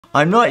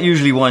I'm not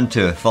usually one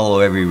to follow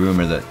every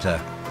rumor that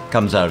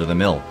comes out of the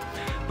mill,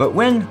 but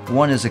when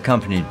one is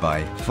accompanied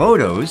by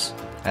photos,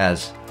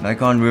 as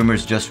Nikon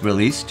Rumors just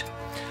released,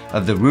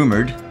 of the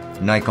rumored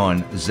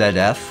Nikon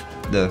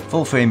Zf, the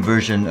full-frame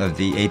version of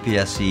the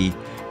APS-C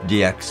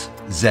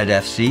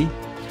Zfc,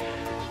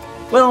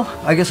 well,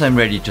 I guess I'm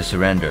ready to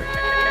surrender.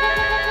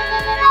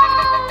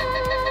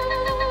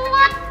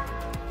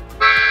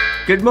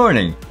 Good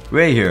morning,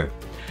 Ray here.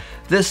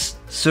 This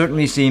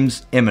certainly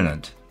seems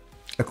imminent.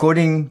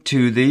 According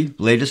to the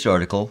latest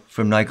article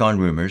from Nikon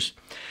Rumors,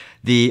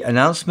 the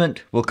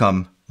announcement will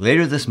come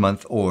later this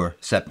month or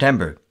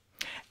September,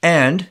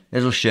 and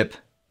it'll ship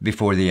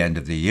before the end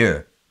of the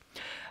year.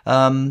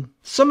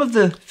 Some of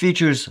the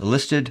features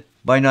listed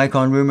by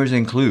Nikon Rumors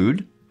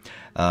include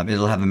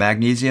it'll have a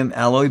magnesium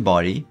alloy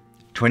body,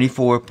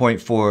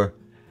 24.4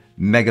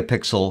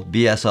 megapixel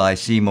BSI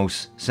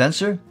CMOS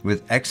sensor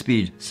with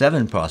X-Speed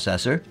 7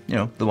 processor,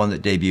 the one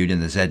that debuted in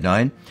the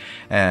Z9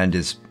 and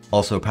is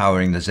also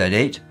powering the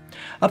Z8,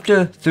 up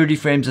to 30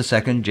 frames a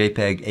second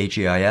JPEG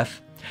HEIF,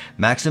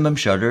 maximum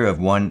shutter of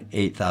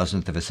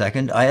 1/8000th of a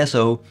second,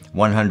 ISO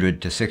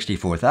 100 to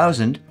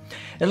 64,000.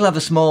 It'll have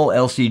a small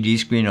LCD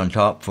screen on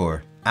top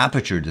for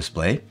aperture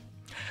display,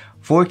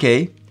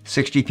 4K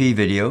 60p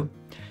video,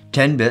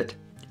 10-bit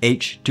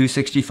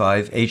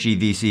H.265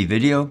 HEVC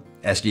video,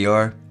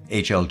 SDR,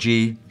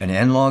 HLG, and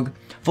N-Log,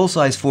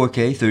 full-size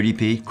 4K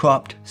 30p,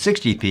 cropped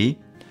 60p,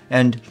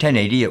 and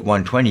 1080 at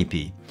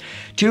 120p,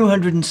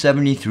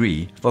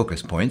 273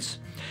 focus points,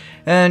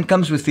 and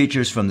comes with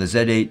features from the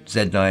Z8,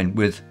 Z9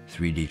 with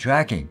 3D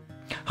tracking,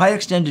 high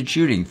extended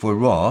shooting for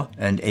RAW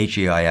and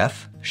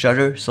HEIF,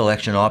 shutter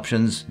selection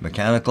options,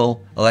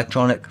 mechanical,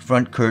 electronic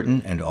front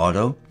curtain and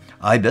auto,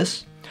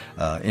 IBIS,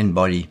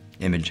 in-body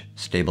image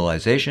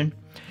stabilization,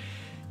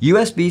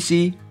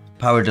 USB-C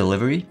power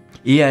delivery,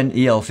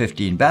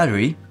 EN-EL15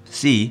 battery,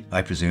 C,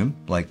 I presume,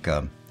 like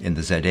in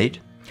the Z8,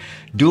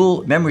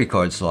 dual memory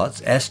card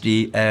slots,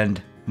 SD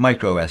and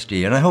micro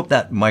SD, and I hope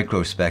that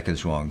micro spec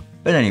is wrong.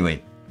 But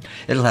anyway,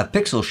 it'll have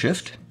pixel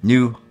shift,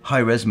 new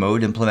high-res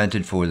mode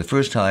implemented for the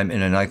first time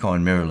in a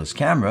Nikon mirrorless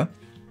camera.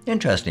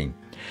 Interesting.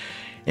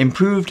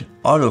 Improved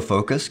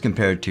autofocus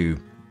compared to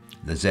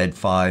the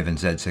Z5 and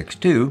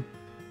Z6 II.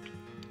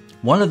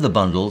 One of the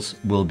bundles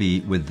will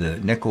be with the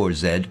Nikon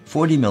Z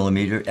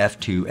 40mm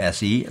f2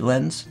 SE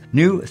lens,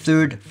 new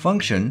third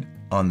function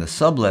on the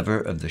sub-lever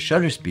of the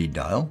shutter speed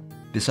dial,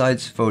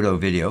 besides photo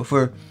video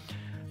for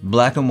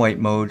black and white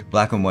mode,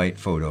 black and white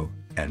photo,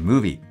 and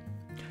movie.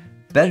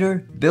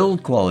 Better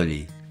build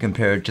quality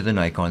compared to the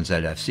Nikon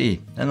ZFC,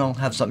 and I'll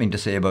have something to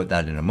say about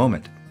that in a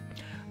moment.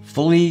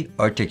 Fully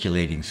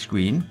articulating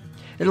screen.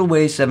 It'll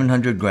weigh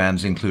 700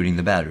 grams including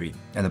the battery,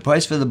 and the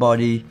price for the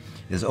body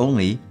is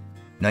only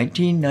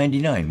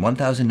 $19.99,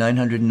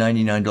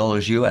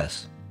 $1,999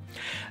 US.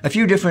 A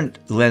few different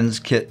lens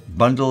kit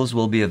bundles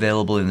will be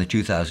available in the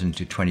 $2,000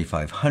 to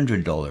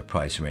 $2,500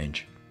 price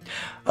range.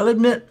 I'll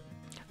admit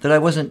that I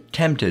wasn't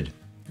tempted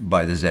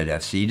by the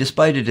ZFC,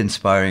 despite it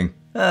inspiring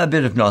a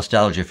bit of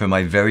nostalgia for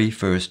my very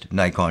first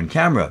Nikon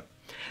camera,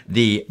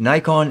 the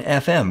Nikon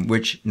FM,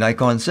 which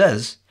Nikon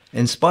says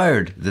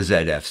inspired the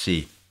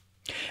ZFC.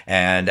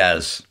 And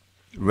as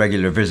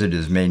regular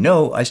visitors may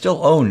know, I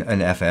still own an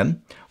FM,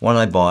 one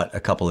I bought a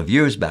couple of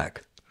years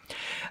back.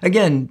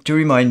 Again, to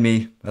remind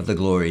me of the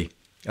glory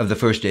of the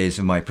first days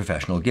of my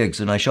professional gigs,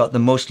 and I shot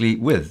them mostly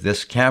with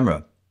this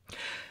camera.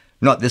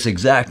 Not this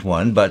exact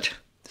one, but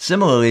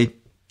similarly,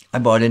 I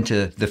bought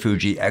into the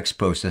Fuji X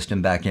Pro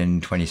system back in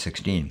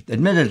 2016,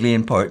 admittedly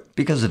in part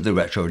because of the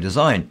retro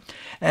design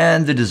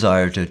and the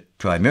desire to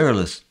try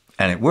mirrorless,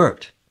 and it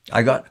worked.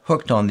 I got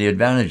hooked on the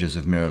advantages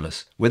of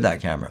mirrorless with that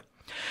camera.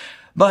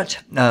 But,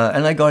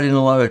 and I got in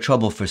a lot of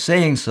trouble for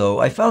saying so,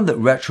 I found that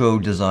retro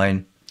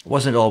design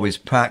wasn't always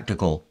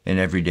practical in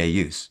everyday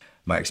use.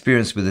 My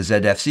experience with the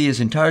ZFC is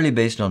entirely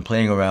based on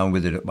playing around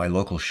with it at my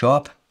local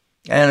shop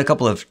and a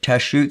couple of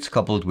test shoots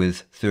coupled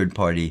with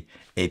third-party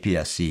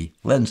APS-C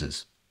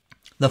lenses.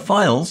 The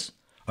files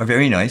are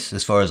very nice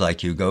as far as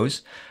IQ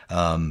goes,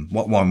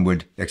 what one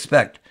would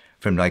expect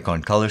from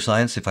Nikon Color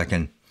Science, if I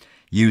can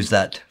use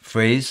that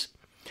phrase.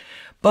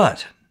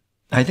 But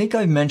I think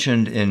I've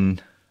mentioned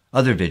in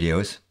other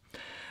videos,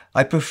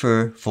 I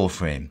prefer full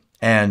frame.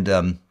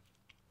 And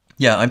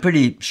yeah, I'm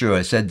pretty sure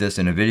I said this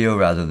in a video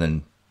rather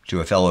than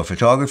to a fellow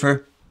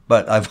photographer,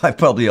 but I've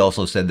probably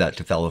also said that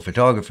to fellow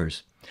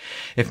photographers.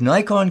 If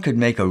Nikon could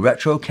make a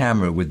retro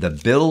camera with the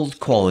build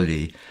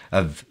quality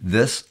of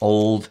this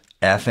old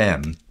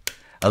FM,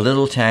 a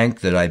little tank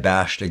that I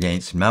bashed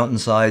against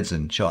mountainsides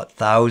and shot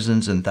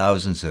thousands and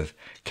thousands of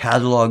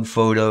catalog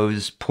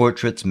photos,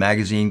 portraits,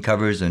 magazine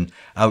covers, and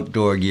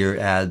outdoor gear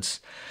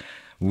ads,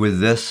 with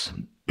this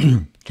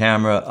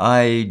camera,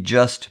 I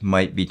just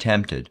might be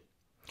tempted.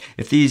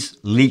 If these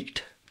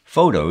leaked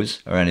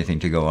photos are anything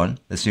to go on,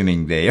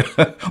 assuming they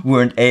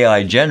weren't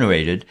AI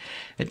generated,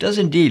 it does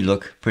indeed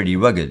look pretty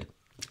rugged.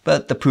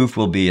 But the proof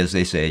will be, as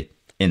they say,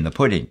 in the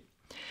pudding.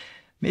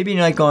 Maybe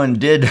Nikon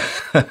did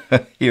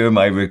hear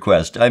my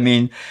request. I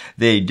mean,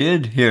 they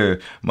did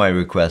hear my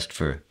request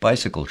for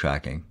bicycle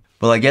tracking.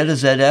 Will I get a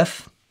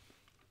ZF?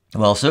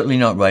 Well, certainly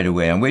not right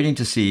away. I'm waiting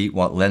to see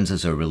what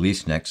lenses are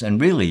released next.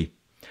 And really,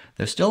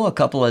 there's still a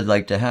couple I'd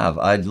like to have.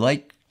 I'd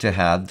like to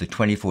have the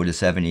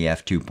 24-70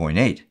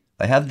 f2.8.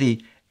 I have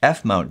the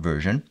F-mount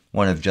version,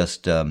 one of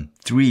just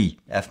 3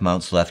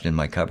 F-mounts left in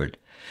my cupboard.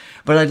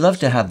 But I'd love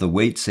to have the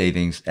weight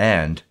savings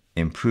and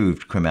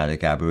improved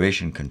chromatic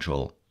aberration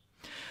control.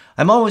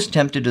 I'm always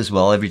tempted as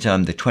well every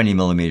time the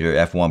 20mm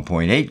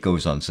f1.8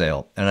 goes on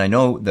sale. And I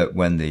know that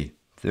when the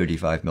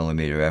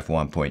 35mm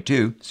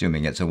f1.2,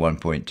 assuming it's a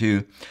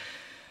 1.2,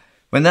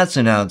 when that's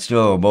announced,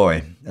 oh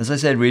boy, as I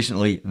said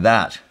recently,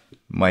 that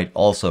might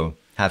also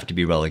have to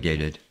be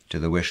relegated to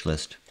the wish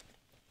list.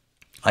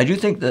 I do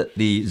think that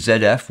the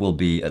ZF will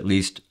be at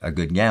least a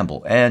good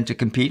gamble, and to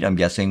compete, I'm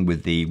guessing,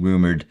 with the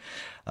rumored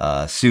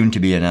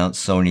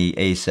soon-to-be-announced Sony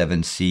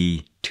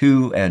A7C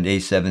II and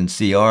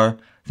A7CR.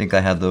 I think I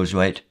have those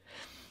right.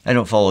 I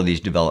don't follow these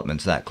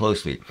developments that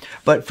closely.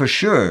 But for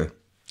sure,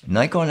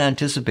 Nikon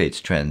anticipates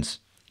trends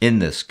in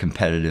this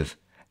competitive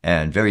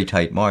and very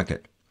tight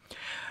market.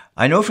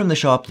 I know from the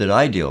shop that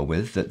I deal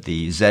with that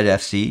the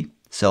ZFC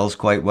sells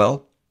quite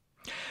well.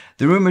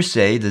 The rumors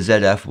say the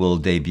ZF will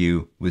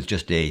debut with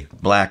just a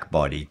black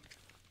body.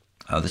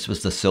 This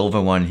was the silver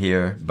one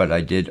here, but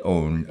I did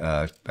own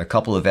a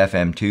couple of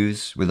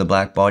FM2s with a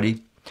black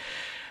body.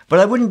 But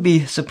I wouldn't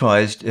be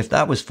surprised if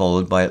that was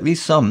followed by at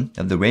least some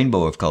of the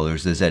rainbow of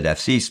colors the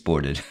ZFC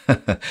sported.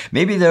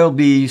 Maybe there'll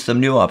be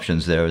some new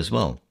options there as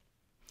well.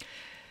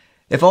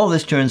 If all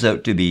this turns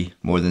out to be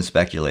more than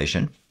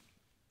speculation,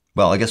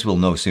 well, I guess we'll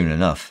know soon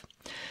enough.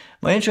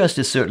 My interest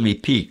is certainly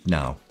piqued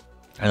now,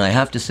 and I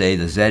have to say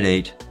the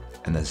Z8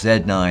 and the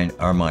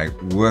Z9 are my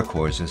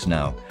workhorses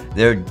now.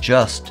 They're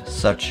just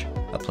such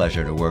a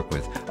pleasure to work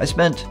with. I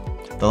spent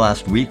the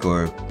last week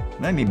or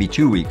maybe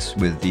 2 weeks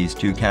with these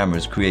two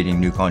cameras creating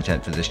new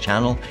content for this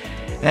channel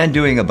and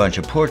doing a bunch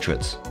of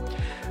portraits.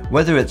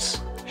 Whether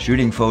it's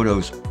shooting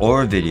photos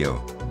or video,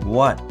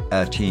 what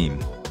a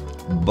team.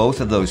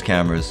 Both of those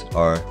cameras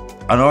are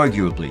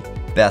unarguably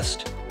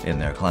best in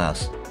their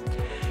class.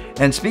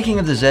 And speaking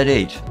of the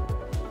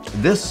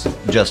Z8, this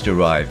just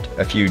arrived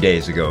a few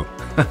days ago.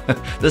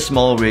 The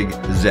SmallRig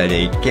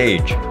Z8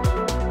 cage.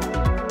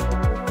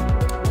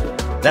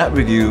 That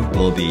review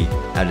will be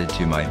added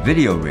to my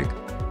video rig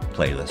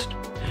playlist.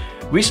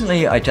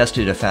 Recently I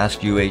tested a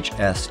fast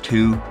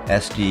UHS-2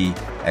 SD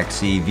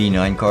XC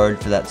V9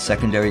 card for that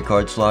secondary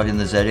card slot in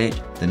the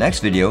Z8. The next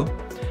video,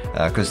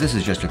 because this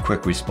is just a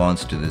quick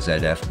response to the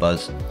ZF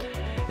buzz,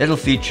 it'll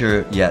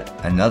feature yet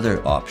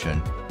another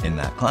option in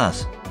that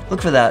class.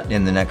 Look for that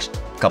in the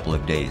next couple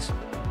of days.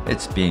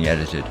 It's being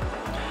edited.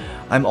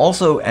 I'm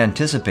also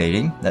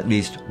anticipating at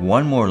least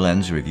one more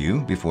lens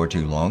review before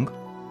too long.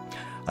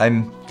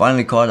 I'm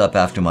finally caught up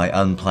after my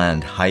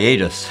unplanned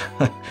hiatus.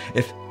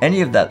 If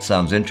any of that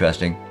sounds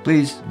interesting,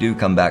 please do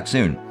come back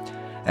soon.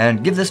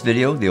 And give this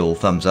video the old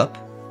thumbs up.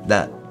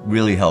 That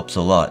really helps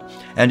a lot.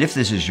 And if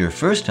this is your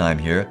first time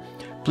here,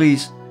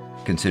 please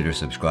consider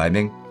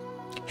subscribing.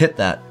 Hit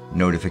that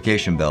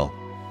notification bell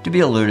to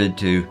be alerted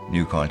to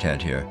new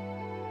content here.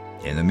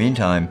 In the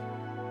meantime,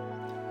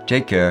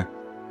 take care.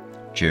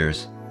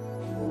 Cheers.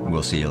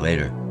 We'll see you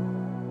later.